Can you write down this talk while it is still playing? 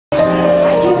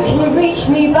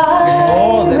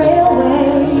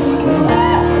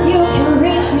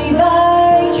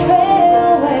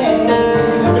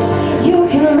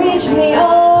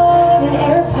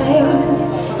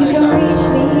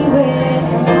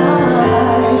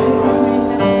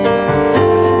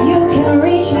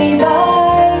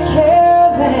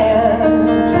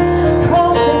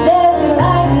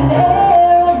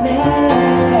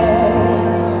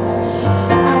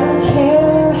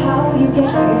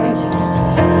just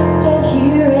get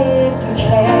here if you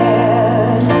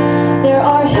can. There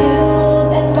are hills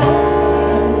and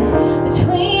mountains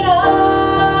between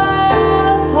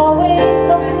us, always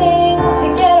something to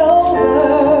get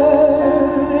over.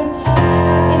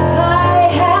 If I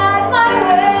had my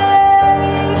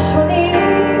way, surely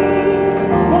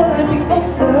we would be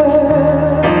closer.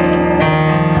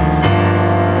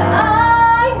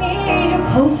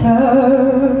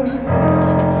 Closer.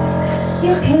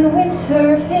 You can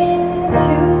windsurf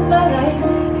into my life,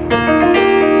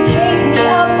 take me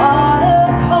up on a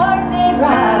carpet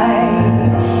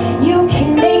ride. You can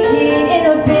make it in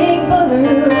a big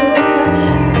balloon, but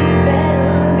you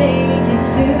better make it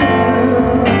soon.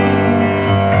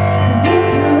 'Cause you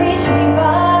can reach me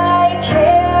by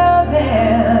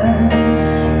caravan,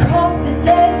 cross the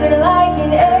desert like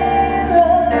an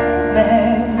Arab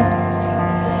man.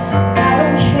 I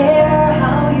don't care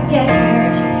how you get here,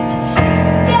 just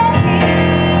get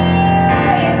here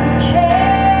if you can.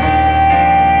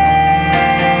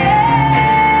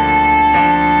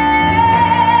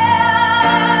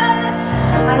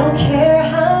 I don't care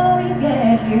how you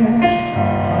get here, just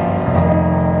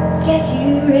get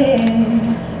here if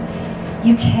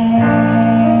you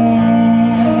can.